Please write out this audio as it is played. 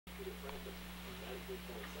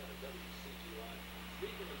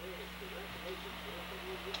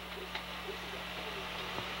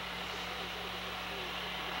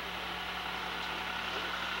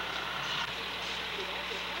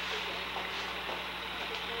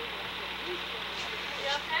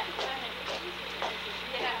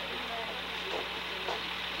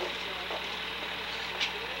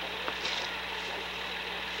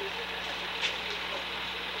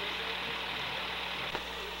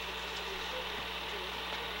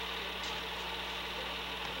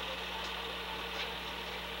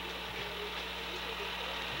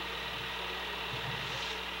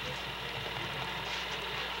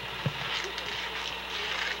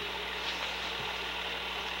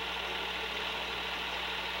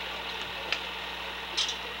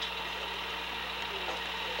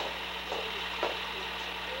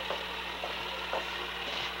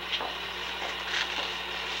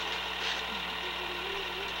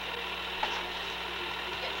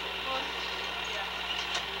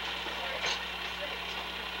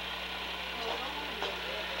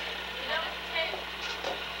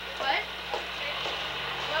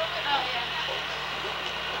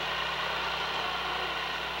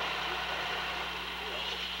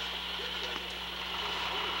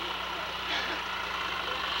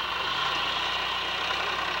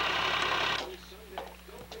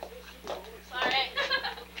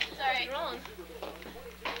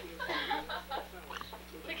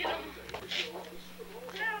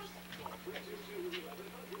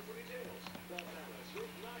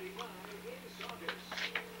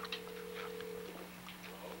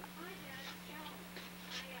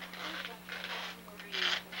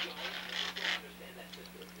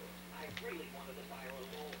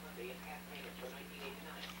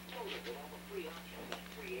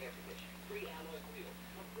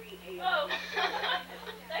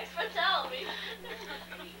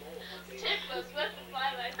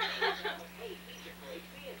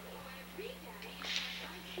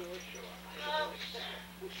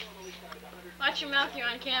watch your mouth, you're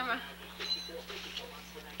on camera.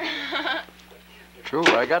 True,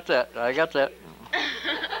 I got that. I got that.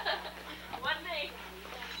 One day.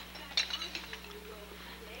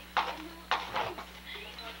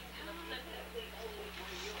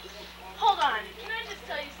 Hold on. Can I just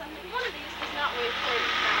tell you something? One of these does not weigh 40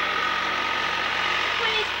 pounds.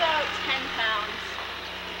 Weighs about 10 pounds.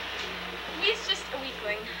 He's just a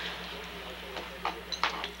weakling.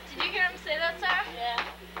 Did you hear him say that, Sarah? Yeah.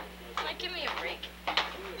 Like, give me a break.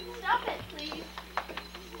 Stop it, please.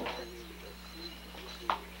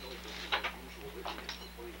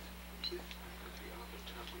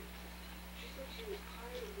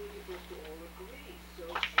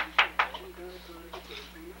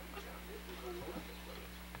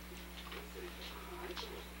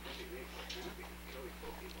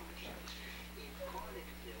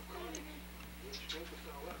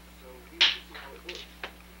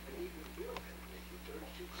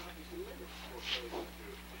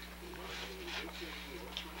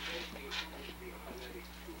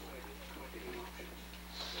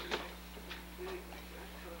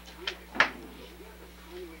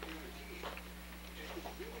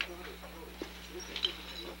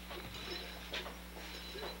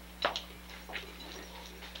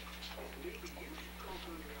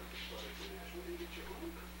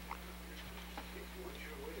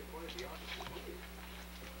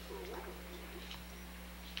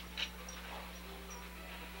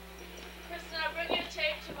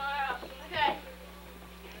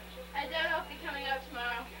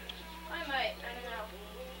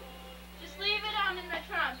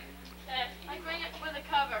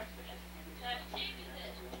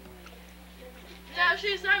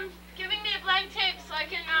 She's giving me a blank tape so I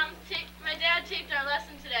can tape. My dad taped our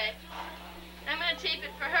lesson today. I'm gonna tape it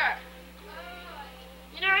for her.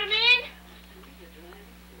 You know what I mean?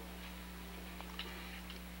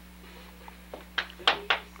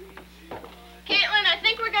 Caitlin, I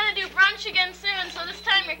think we're gonna do brunch again soon, so this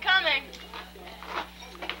time you're coming.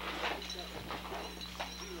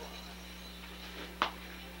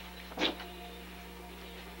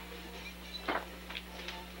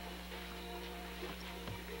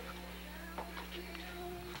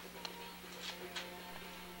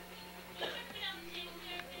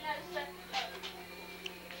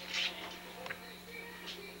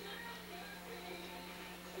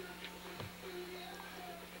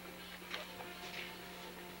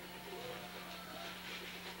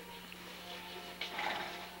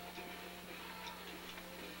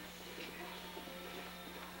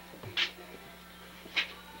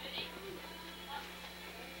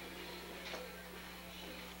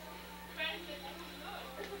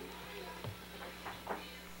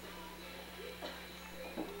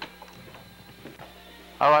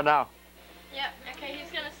 How about now? Yep, okay,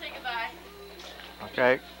 he's gonna say goodbye.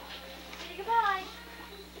 Okay. Say goodbye.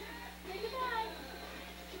 Say goodbye.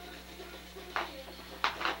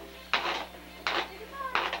 Say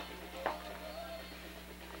goodbye.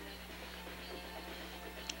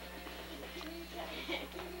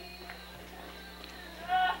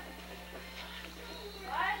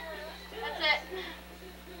 That's it.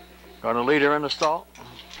 Gonna lead her in the stall?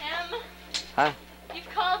 Him? Huh? You've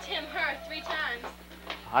called him her 3 times.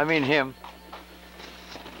 I mean him.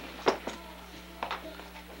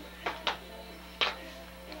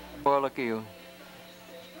 Boy, look at you.